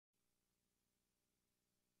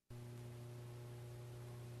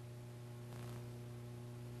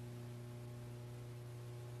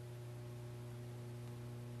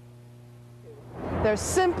There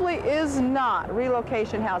simply is not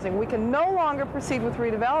relocation housing. We can no longer proceed with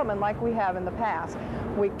redevelopment like we have in the past.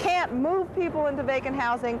 We can't move people into vacant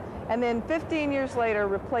housing and then 15 years later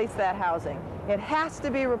replace that housing. It has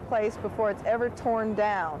to be replaced before it's ever torn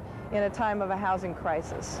down in a time of a housing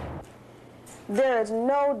crisis. There is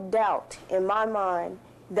no doubt in my mind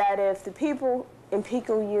that if the people in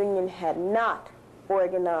Pico Union had not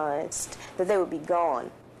organized, that they would be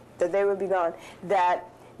gone, that they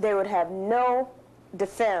would have no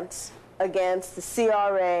defense against the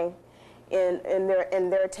CRA in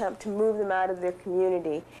their attempt to move them out of their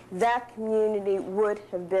community. That community would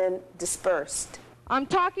have been dispersed. I'm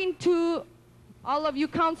talking to all of you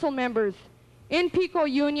council members in Pico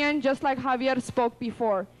Union, just like Javier spoke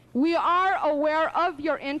before. We are aware of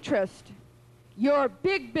your interest, your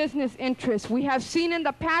big business interests. We have seen in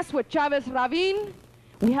the past with Chavez Ravine,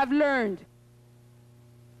 we have learned.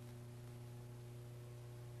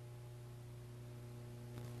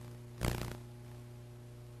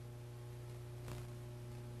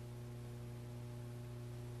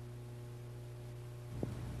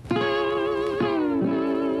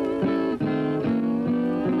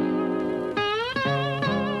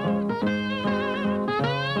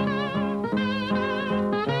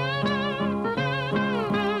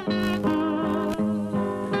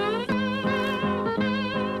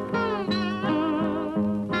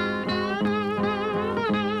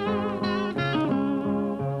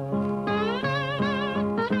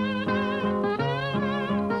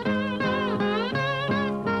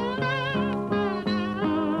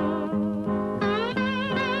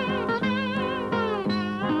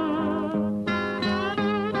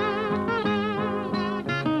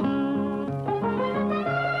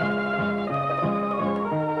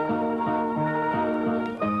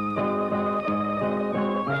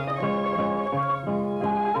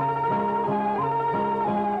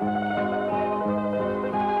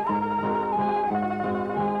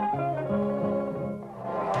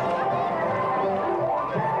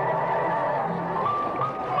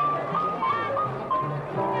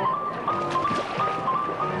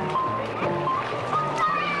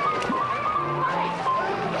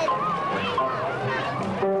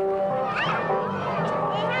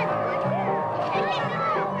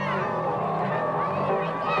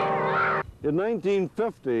 In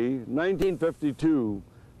 1952,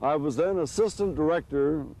 I was then Assistant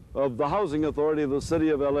Director of the Housing Authority of the City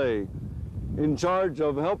of LA, in charge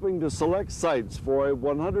of helping to select sites for a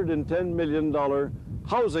 $110 million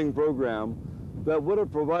housing program that would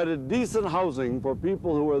have provided decent housing for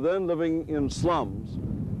people who were then living in slums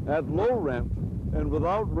at low rent and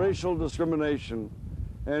without racial discrimination,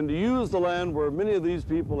 and to use the land where many of these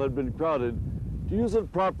people had been crowded, to use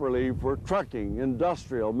it properly for trucking,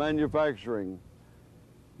 industrial, manufacturing.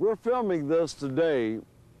 We're filming this today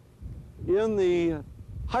in the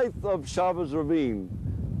height of Chavez Ravine.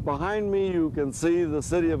 Behind me you can see the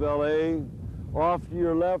city of LA. Off to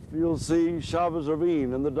your left you'll see Chavez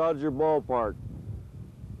Ravine and the Dodger ballpark.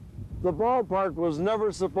 The ballpark was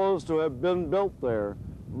never supposed to have been built there.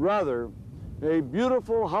 Rather, a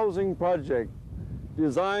beautiful housing project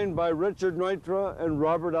designed by Richard Neutra and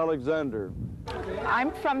Robert Alexander.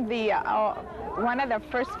 I'm from the one of the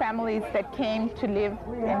first families that came to live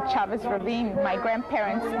in Chavez Ravine. My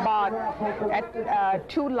grandparents bought at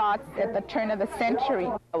 2 lots at the turn of the century.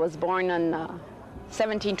 I was born on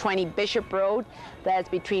 1720 Bishop Road, that's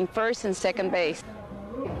between First and Second Base.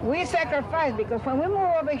 We sacrificed because when we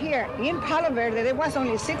moved over here in Palo Verde, there was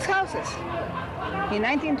only 6 houses in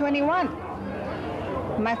 1921.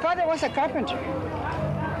 My father was a carpenter.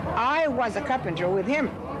 I was a carpenter with him.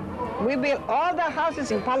 We built all the houses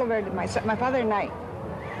in Palo Verde, my father and I.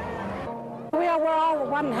 We're all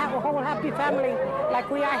one whole happy family like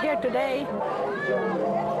we are here today.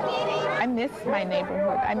 I miss my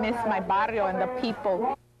neighborhood. I miss my barrio and the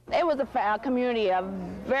people. It was a community, a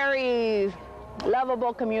very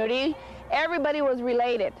lovable community. Everybody was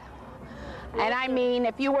related. And I mean,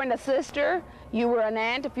 if you weren't a sister, you were an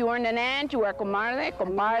aunt. If you weren't an aunt, you were a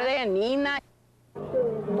comadre, and Nina.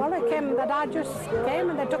 Well, the Dodgers came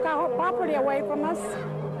and they took our whole property away from us.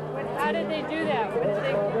 How did they do that?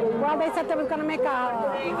 Well, they said they were going to make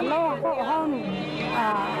a low home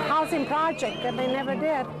housing project, and they never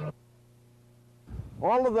did.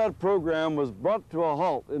 All of that program was brought to a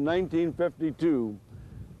halt in 1952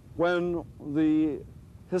 when the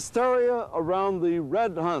hysteria around the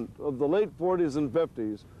red hunt of the late 40s and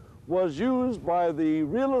 50s was used by the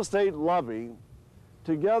real estate lobby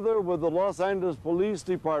together with the Los Angeles Police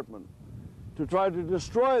Department to try to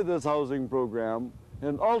destroy this housing program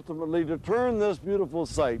and ultimately to turn this beautiful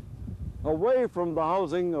site away from the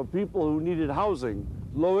housing of people who needed housing,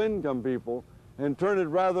 low-income people, and turn it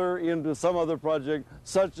rather into some other project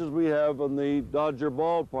such as we have in the Dodger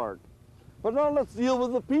ballpark. But now let's deal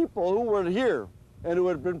with the people who were here and who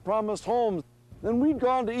had been promised homes. Then we'd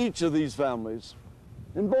gone to each of these families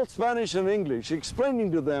in both Spanish and English,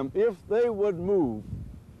 explaining to them if they would move,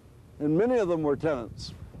 and many of them were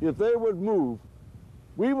tenants, if they would move,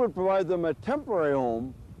 we would provide them a temporary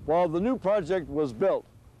home while the new project was built.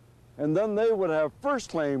 And then they would have first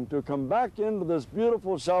claim to come back into this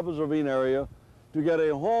beautiful Chavez Ravine area to get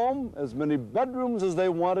a home, as many bedrooms as they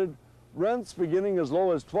wanted, rents beginning as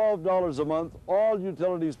low as $12 a month, all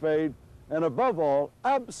utilities paid, and above all,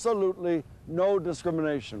 absolutely no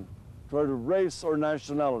discrimination toward race or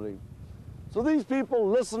nationality. So these people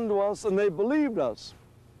listened to us and they believed us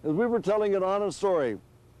as we were telling an honest story.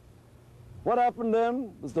 What happened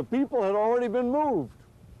then was the people had already been moved.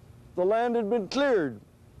 The land had been cleared.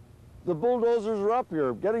 The bulldozers were up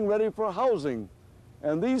here getting ready for housing.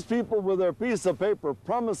 And these people with their piece of paper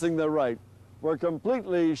promising their right were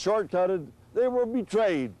completely shortcutted. They were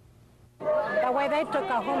betrayed. The way they took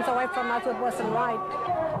our homes away from us, it wasn't right.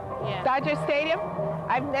 Yeah. Dodger Stadium,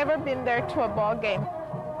 I've never been there to a ball game.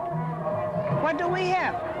 What do we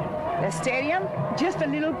have? A stadium? Just a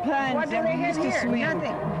little pond. What do they have here?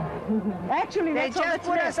 Nothing. Actually, They that's all just that's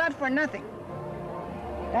put left. us out for nothing.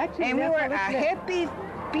 Actually, And we that's were all a that's left. happy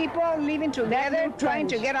people living together, trying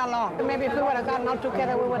to get along. Maybe if we would have gotten all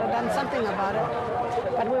together, we would have done something about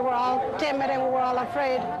it. But we were all timid and we were all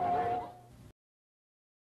afraid.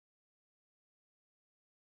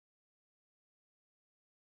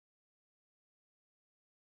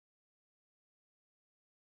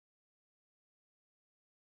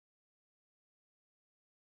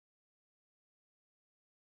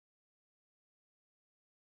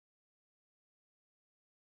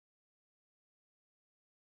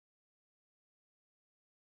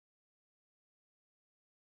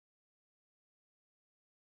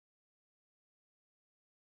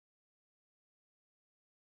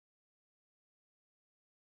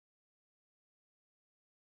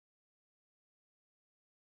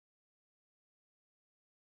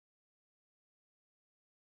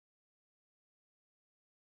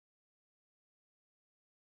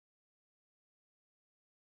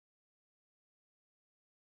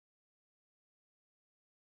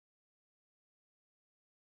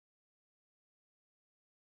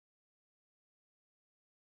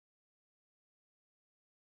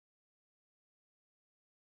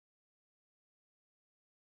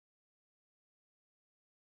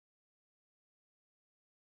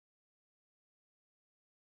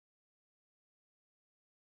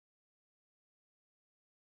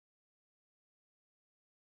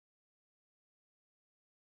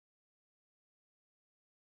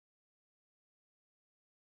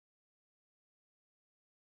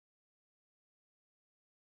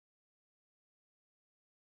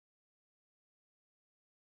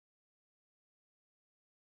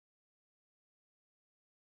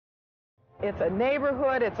 It's a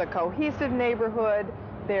neighborhood, it's a cohesive neighborhood.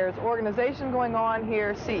 There's organization going on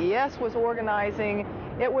here. CES was organizing.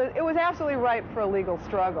 It was absolutely ripe for a legal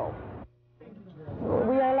struggle.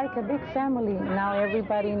 We are like a big family. Now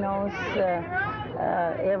everybody knows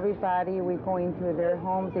everybody. We go into their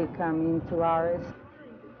homes, they come into ours.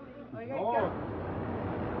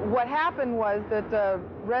 What happened was that the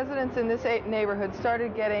residents in this neighborhood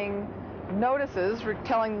started getting notices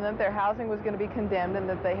telling them that their housing was going to be condemned and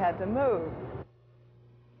that they had to move.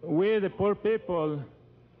 We, the poor people,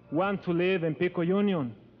 want to live in Pico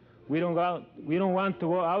Union. We don't want to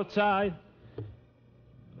go outside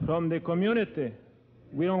from the community.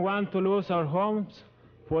 We don't want to lose our homes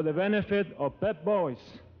for the benefit of Pep Boys.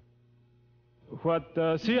 What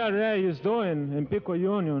CRA is doing in Pico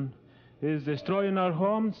Union is destroying our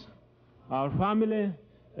homes, our family,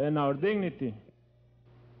 and our dignity.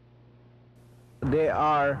 They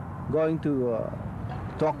are going to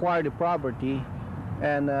acquire the property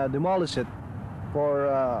and demolish it for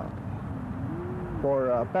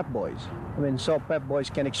Pep Boys. I mean, so Pep Boys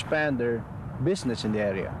can expand their business in the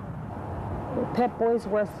area. Pep Boys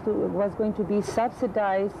was going to be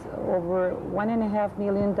subsidized over $1.5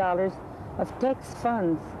 million of tax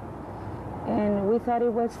funds. And we thought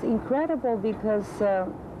it was incredible because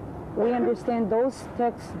we understand those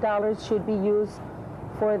tax dollars should be used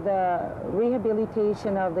for the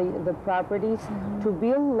rehabilitation of the properties, to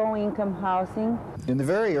build low-income housing. In the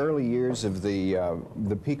very early years of the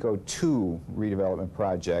Pico 2 redevelopment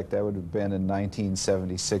project, that would have been in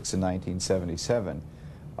 1976 and 1977,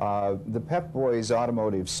 the Pep Boys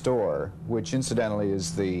automotive store, which incidentally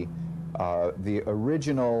is the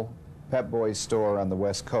original Pep Boys store on the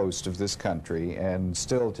west coast of this country and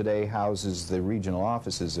still today houses the regional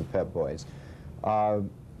offices of Pep Boys,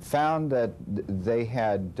 found that they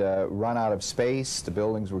had run out of space. The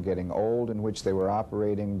buildings were getting old in which they were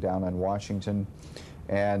operating down on Washington,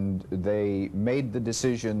 and they made the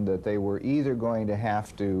decision that they were either going to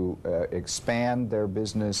have to expand their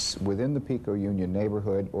business within the Pico Union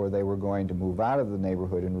neighborhood, or they were going to move out of the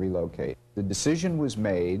neighborhood and relocate. The decision was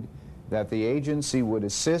made that the agency would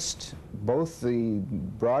assist both the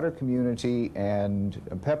broader community and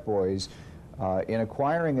Pep Boys in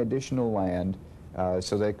acquiring additional land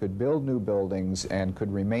so they could build new buildings and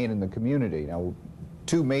could remain in the community. Now,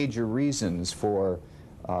 two major reasons for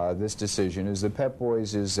this decision is that Pep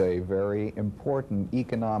Boys is a very important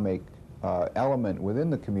economic element within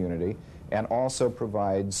the community and also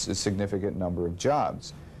provides a significant number of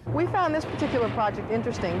jobs. We found this particular project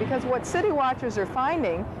interesting because what city watchers are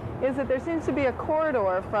finding is that there seems to be a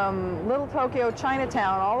corridor from Little Tokyo,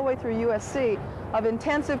 Chinatown, all the way through USC of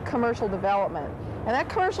intensive commercial development. And that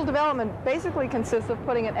commercial development basically consists of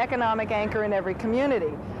putting an economic anchor in every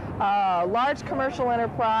community. A large commercial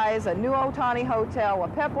enterprise, a new Otani hotel, a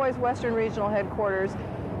Pep Boys Western Regional headquarters.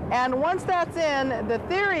 And once that's in, the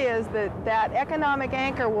theory is that that economic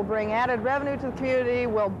anchor will bring added revenue to the community,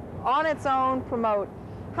 will on its own promote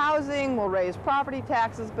housing, will raise property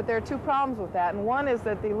taxes, but there are two problems with that. And one is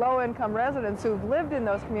that the low-income residents who've lived in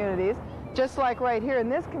those communities, just like right here in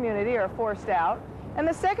this community, are forced out. And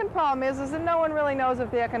the second problem is that no one really knows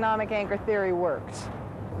if the economic anchor theory works.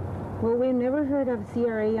 Well, we never heard of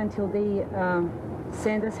CRA until they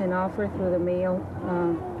sent us an offer through the mail.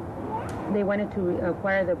 They wanted to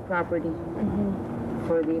acquire the property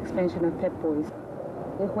for the expansion of Pep Boys.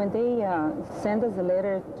 When they sent us a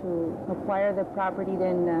letter to acquire the property,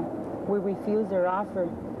 then we refused their offer.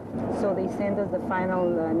 So they sent us the final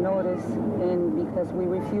notice, and because we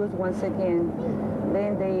refused once again,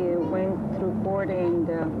 then they went through court and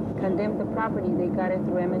condemned the property. They got it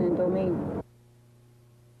through eminent domain.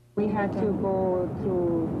 We had to go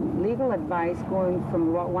through legal advice, going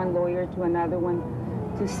from one lawyer to another one,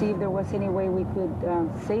 to see if there was any way we could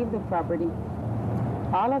save the property.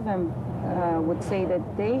 All of them would say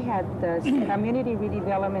that they had, the community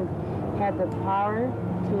redevelopment had the power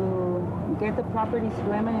to get the properties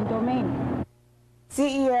through eminent domain.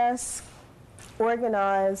 CES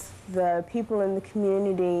organized the people in the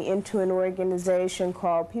community into an organization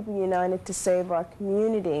called People United to Save Our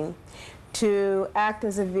Community, to act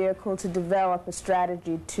as a vehicle to develop a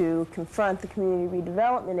strategy to confront the Community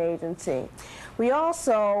Redevelopment Agency. We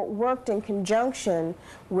also worked in conjunction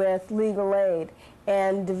with legal aid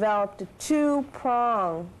and developed a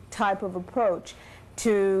two-prong type of approach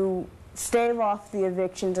to stave off the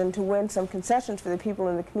evictions and to win some concessions for the people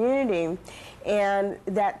in the community. And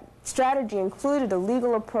that strategy included a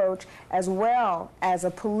legal approach as well as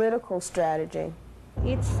a political strategy.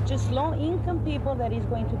 It's just low-income people that is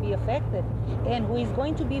going to be affected, and who is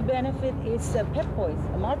going to be benefit is Pep Boys,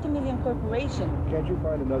 a multi-million corporation. Can't you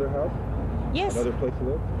find another house? Yes. Another place to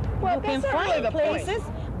live? Well, you can find places,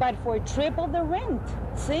 but for triple the rent,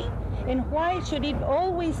 see? And why should it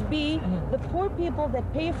always be the poor people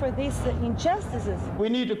that pay for these injustices? We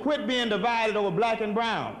need to quit being divided over black and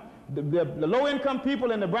brown. The low-income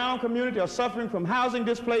people in the brown community are suffering from housing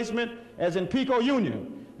displacement, as in Pico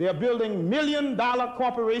Union. They are building million-dollar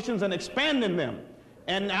corporations and expanding them.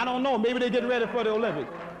 And I don't know, maybe they're getting ready for the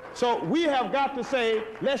Olympics. So we have got to say,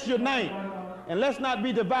 let's unite, and let's not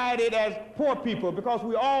be divided as poor people, because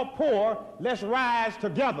we're all poor. Let's rise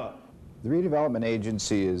together. The Redevelopment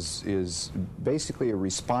Agency is basically a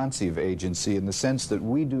responsive agency in the sense that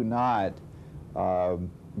we do not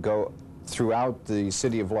go throughout the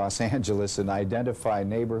city of Los Angeles and identify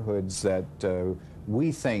neighborhoods that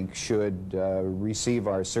we think should receive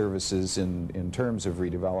our services in terms of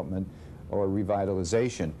redevelopment or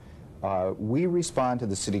revitalization. We respond to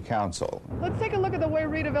the city council. Let's take a look at the way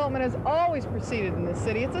redevelopment has always proceeded in this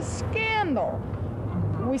city. It's a scandal.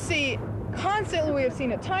 We see constantly, we have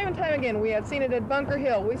seen it time and time again. We have seen it at Bunker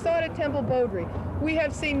Hill. We saw it at Temple Beaudry. We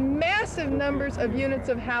have seen massive numbers of units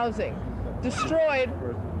of housing destroyed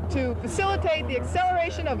to facilitate the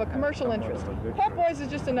acceleration of a commercial interest. Pep Boys is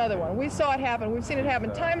just another one. We saw it happen. We've seen it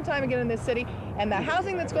happen time and time again in this city, and the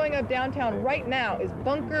housing that's going up downtown right now is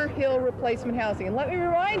Bunker Hill replacement housing. And let me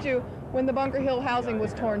remind you when the Bunker Hill housing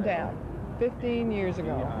was torn down 15 years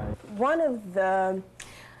ago. One of the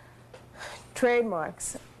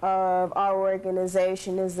trademarks of our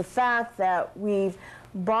organization is the fact that we've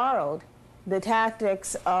borrowed the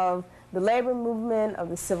tactics of the labor movement, of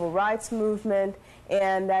the civil rights movement,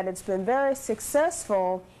 and that it's been very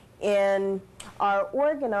successful in our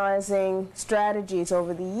organizing strategies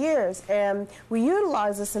over the years, and we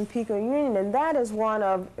utilize this in Pico Union, and that is one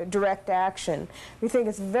of direct action. We think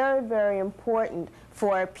it's very, very important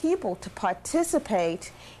for our people to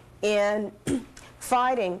participate in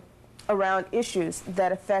fighting around issues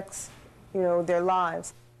that affects, their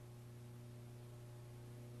lives.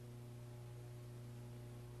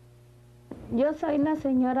 Yo soy la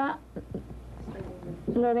señora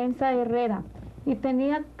Lorenza Herrera y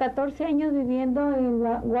tenía 14 años viviendo en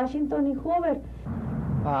Washington y Hoover.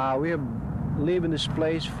 We have lived in this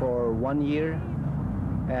place for 1 year,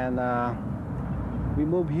 and we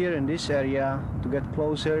moved here in this area to get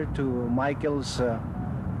closer to Michael's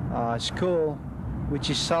school, which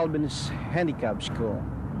is Salvin's Handicap School.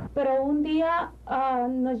 Pero un día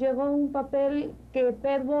nos llegó un papel que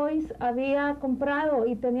Pep Boys había comprado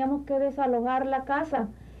y teníamos que desalojar la casa.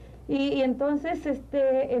 Y entonces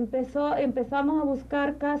empezamos a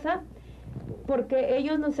buscar casa porque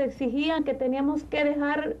ellos nos exigían que teníamos que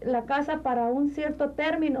dejar la casa para un cierto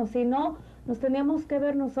término, si no, nos teníamos que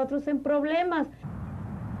ver nosotros en problemas.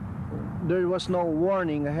 There was no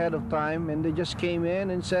warning ahead of time, and they just came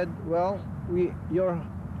in and said, well, your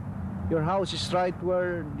house is right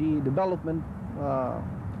where the development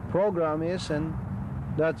program is, and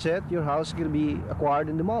that's it, your house is going to be acquired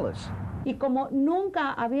and demolished. Y como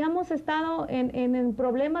nunca habíamos estado en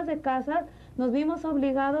problemas de casa, nos vimos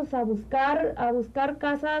obligados a buscar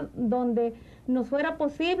casa donde nos fuera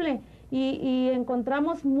posible. Y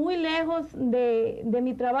encontramos muy lejos de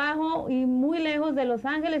mi trabajo y muy lejos de Los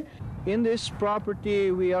Ángeles. In this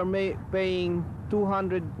property, we are paying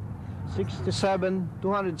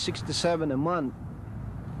 $267 a month.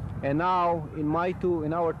 And now,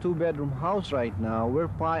 in our two-bedroom house right now, we're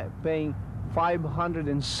paying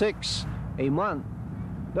 $506 a month.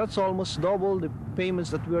 That's almost double the payments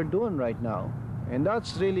that we are doing right now, and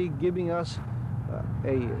that's really giving us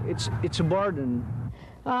it's a burden.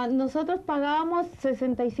 Nosotros pagábamos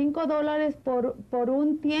 $65 por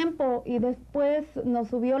un tiempo y después nos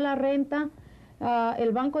subió la renta.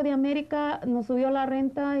 El Banco de América nos subió la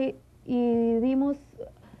renta y dimos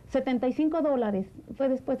 $75. Fue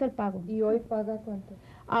después el pago. ¿Y hoy paga cuánto?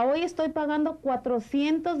 Hoy estoy pagando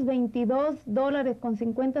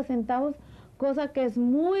 $422.50, cosa que es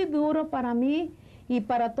muy duro para mí y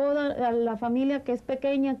para toda la familia que es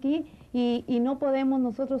pequeña aquí, y no podemos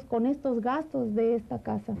nosotros con estos gastos de esta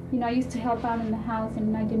casa. I used to help out in the house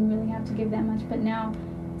and I didn't really have to give that much, but now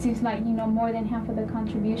it seems like, more than half of the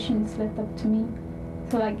contribution is left up to me.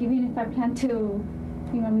 So like even if I plan to,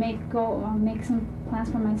 make some plans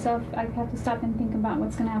for myself, I have to stop and think about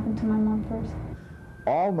what's going to happen to my mom first.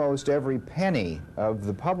 Almost every penny of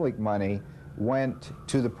the public money went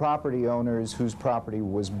to the property owners whose property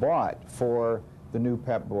was bought for the new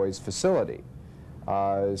Pep Boys facility,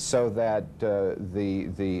 so that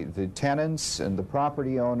the tenants and the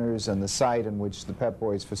property owners and the site in which the Pep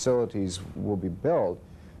Boys facilities will be built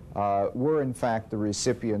were in fact the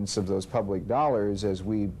recipients of those public dollars as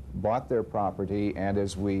we bought their property and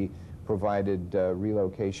as we provided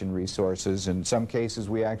relocation resources. In some cases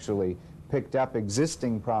we actually picked up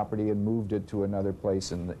existing property and moved it to another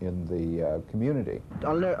place in the community.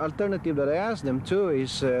 Alternative that I asked them too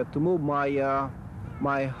is to move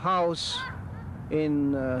my house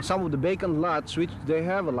in some of the vacant lots, which they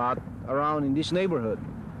have a lot around in this neighborhood.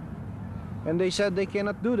 And they said they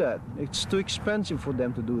cannot do that. It's too expensive for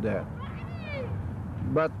them to do that.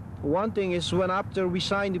 But one thing is, when after we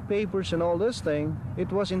signed the papers and all this thing, it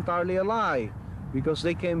was entirely a lie, because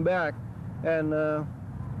they came back and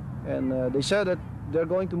they said that they're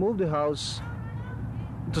going to move the house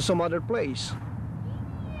to some other place.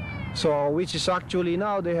 So, which is actually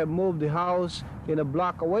now they have moved the house in a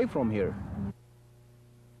block away from here.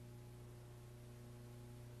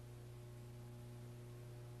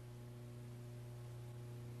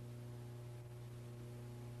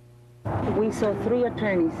 We saw 3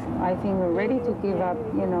 attorneys. I think we're ready to give up,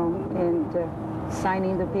 and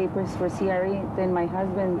signing the papers for CRE. Then my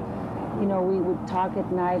husband, we would talk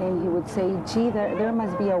at night and he would say, gee, there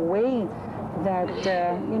must be a way that,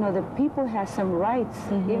 the people have some rights,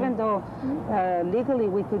 even though legally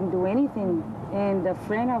we couldn't do anything. And a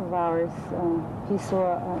friend of ours, he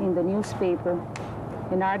saw in the newspaper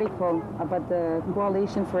an article about the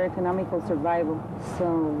Coalition for Economical Survival. So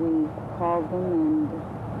we called them and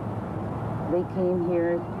they came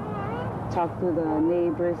here, talked to the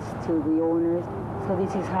neighbors, to the owners. So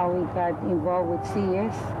this is how we got involved with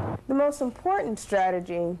CES. The most important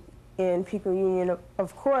strategy in Pico Union,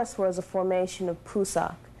 of course, was the formation of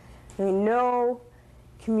PUSAC. No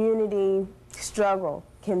community struggle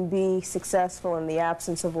can be successful in the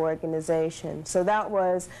absence of organization. So that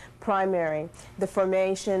was primary, the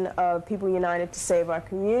formation of People United to Save Our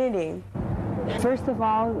Community. First of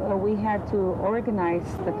all, we had to organize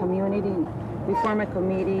the community. We formed a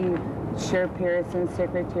committee, chairperson,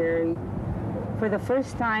 secretary. For the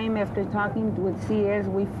first time, after talking with CES,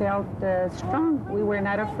 we felt strong. We were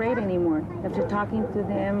not afraid anymore. After talking to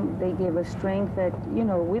them, they gave us strength that, you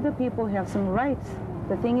know, we the people have some rights.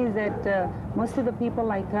 The thing is that most of the people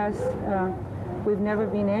like us, we've never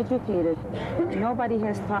been educated. Nobody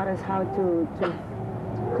has taught us how to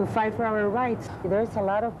fight for our rights. There's a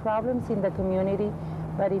lot of problems in the community,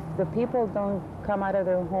 but if the people don't come out of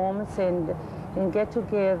their homes and get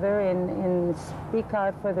together and speak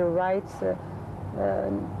out for their rights,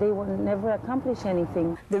 they will never accomplish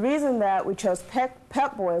anything. The reason that we chose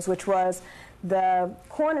Pep Boys, which was the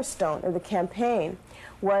cornerstone of the campaign,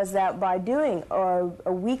 was that by doing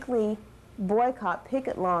a weekly boycott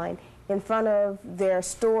picket line in front of their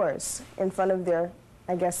stores, in front of their,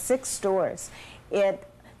 I guess, 6 stores, it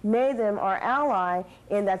made them our ally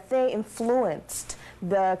in that they influenced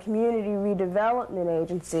the Community Redevelopment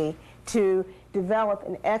Agency to develop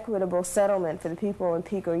an equitable settlement for the people in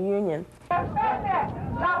Pico Union.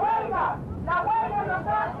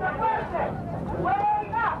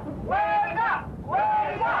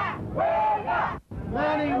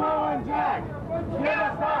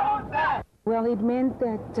 Well, it meant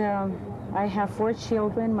that I have 4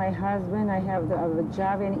 children, my husband, I have a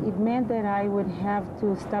job, and it meant that I would have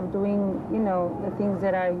to stop doing, you know, the things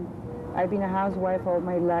that I've been a housewife all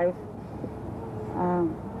my life.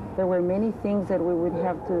 There were many things that we would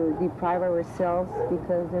have to deprive ourselves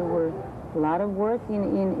because there were a lot of work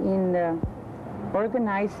in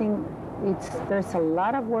organizing. There's a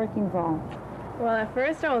lot of work involved. Well, at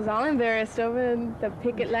first I was all embarrassed over the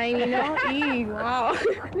picket line, you know. Wow.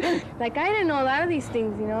 Like, I didn't know a lot of these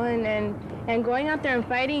things, you know, and going out there and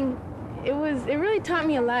fighting, it really taught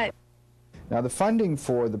me a lot. Now, the funding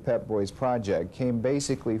for the Pep Boys project came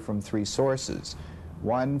basically from 3 sources.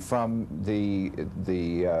 One from the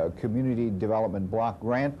Community Development Block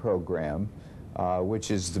Grant Program, which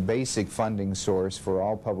is the basic funding source for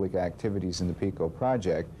all public activities in the PICO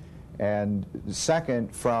project, and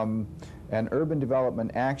second from an Urban Development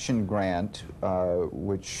Action Grant,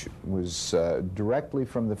 which was directly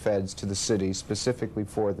from the feds to the city specifically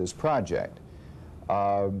for this project.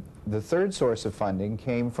 The third source of funding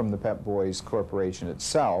came from the Pep Boys Corporation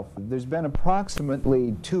itself. There's been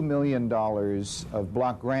approximately $2 million of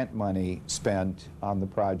block grant money spent on the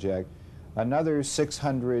project, another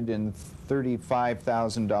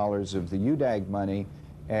 $635,000 of the UDAG money,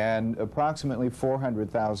 and approximately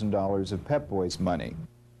 $400,000 of Pep Boys money.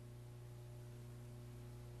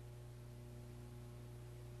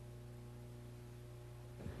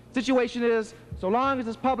 Situation is, so long as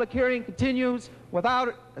this public hearing continues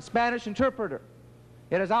without a Spanish interpreter,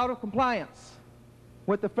 it is out of compliance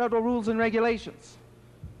with the federal rules and regulations.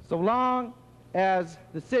 So long as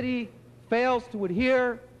the city fails to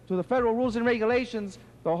adhere to the federal rules and regulations,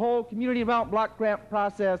 the whole community development block grant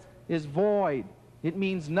process is void. It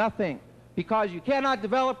means nothing, because you cannot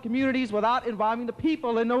develop communities without involving the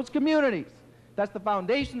people in those communities. That's the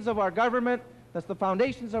foundations of our government. That's the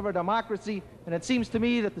foundations of our democracy, and it seems to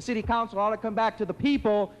me that the city council ought to come back to the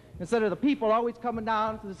people instead of the people always coming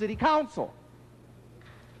down to the city council.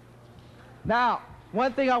 Now,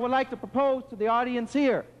 one thing I would like to propose to the audience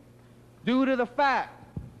here, due to the fact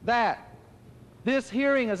that this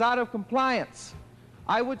hearing is out of compliance,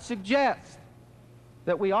 I would suggest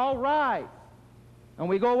that we all rise and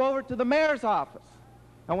we go over to the mayor's office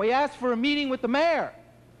and we ask for a meeting with the mayor,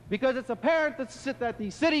 because it's apparent that the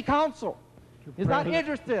city council is not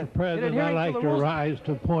interested in President, adhering I'd like to the to rules. rise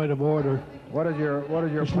to a point of order. What is your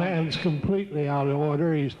This man's completely out of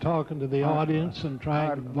order. He's talking to the audience and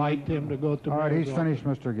trying to invite them to go to. All right, he's mayor's finished,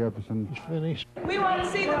 Mr. Gibson. office. He's finished. We want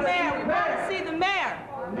to see the mayor. We want to see the mayor.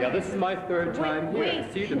 Yeah, this is my 3rd time here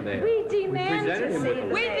to see the mayor. We demand presented to him see with the a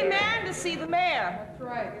mayor. We demand to see the mayor. That's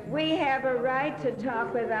right. We have a right to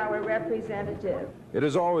talk with our representative. It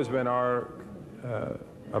has always been our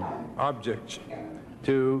object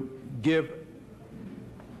to give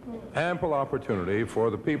ample opportunity for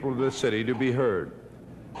the people of this city to be heard,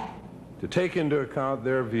 to take into account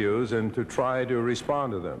their views and to try to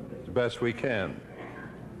respond to them as best we can.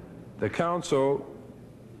 The council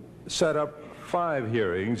set up 5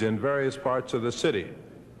 hearings in various parts of the city.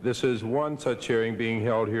 This is one such hearing being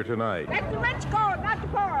held here tonight. Let the rich go, not the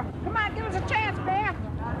poor. Come on, give us a chance, mayor.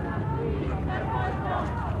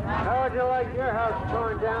 How would you like your house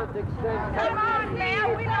torn down to extend? Come on,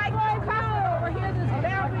 mayor. We like to come over here. This is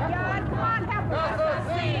very yard. Come on, help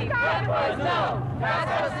Pep Boys no.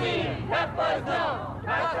 Pep Boys no.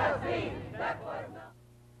 Pep Boys no.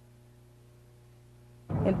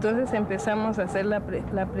 Entonces empezamos a hacer la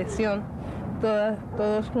presión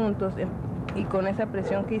todos juntos, y con esa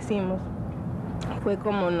presión que hicimos fue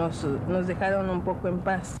como nos dejaron un poco en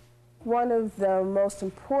paz. One of the most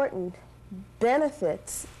important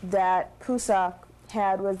benefits that PUSAC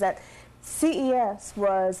had was that CES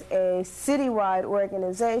was a citywide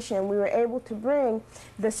organization. We were able to bring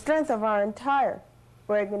the strength of our entire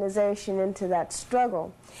organization into that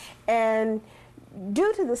struggle. And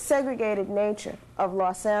due to the segregated nature of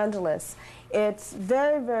Los Angeles, it's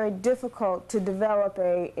very, very difficult to develop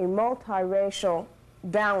a multiracial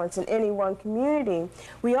balance in any one community.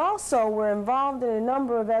 We also were involved in a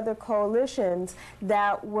number of other coalitions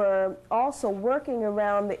that were also working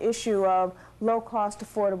around the issue of low-cost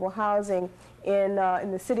affordable housing in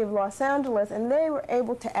the city of Los Angeles, and they were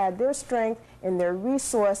able to add their strength and their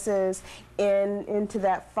resources into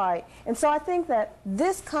that fight. And so I think that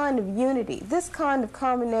this kind of unity, this kind of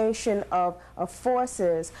combination of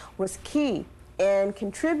forces was key and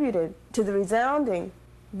contributed to the resounding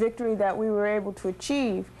victory that we were able to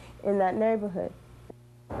achieve in that neighborhood.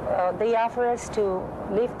 They offer us to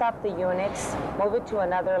lift up the units, move it to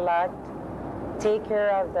another lot, take care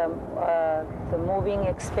of the moving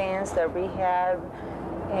expense, the rehab,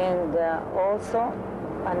 and also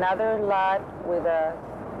another lot with a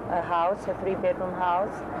house, a 3-bedroom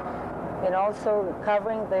house, and also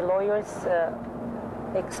covering the lawyer's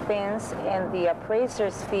expense and the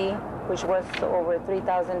appraiser's fee, which was over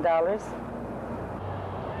 $3,000.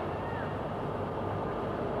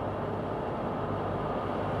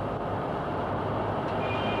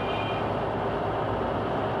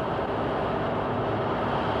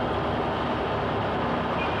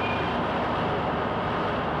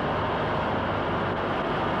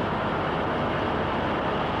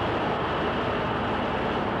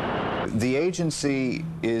 The agency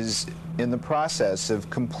is in the process of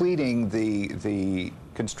completing the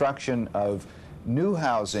construction of new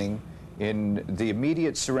housing in the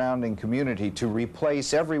immediate surrounding community to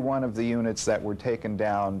replace every one of the units that were taken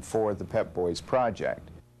down for the Pep Boys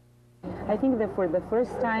project. I think that for the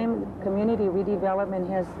first time, community redevelopment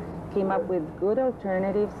has came up with good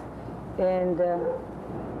alternatives, and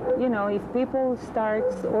you know, if people start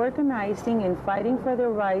organizing and fighting for their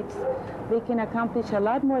rights, they can accomplish a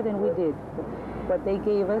lot more than we did. What they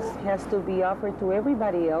gave us has to be offered to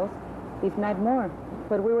everybody else, if not more.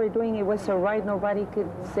 What we were doing, it was so right, nobody could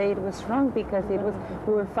say it was wrong, because we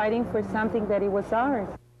were fighting for something that it was ours.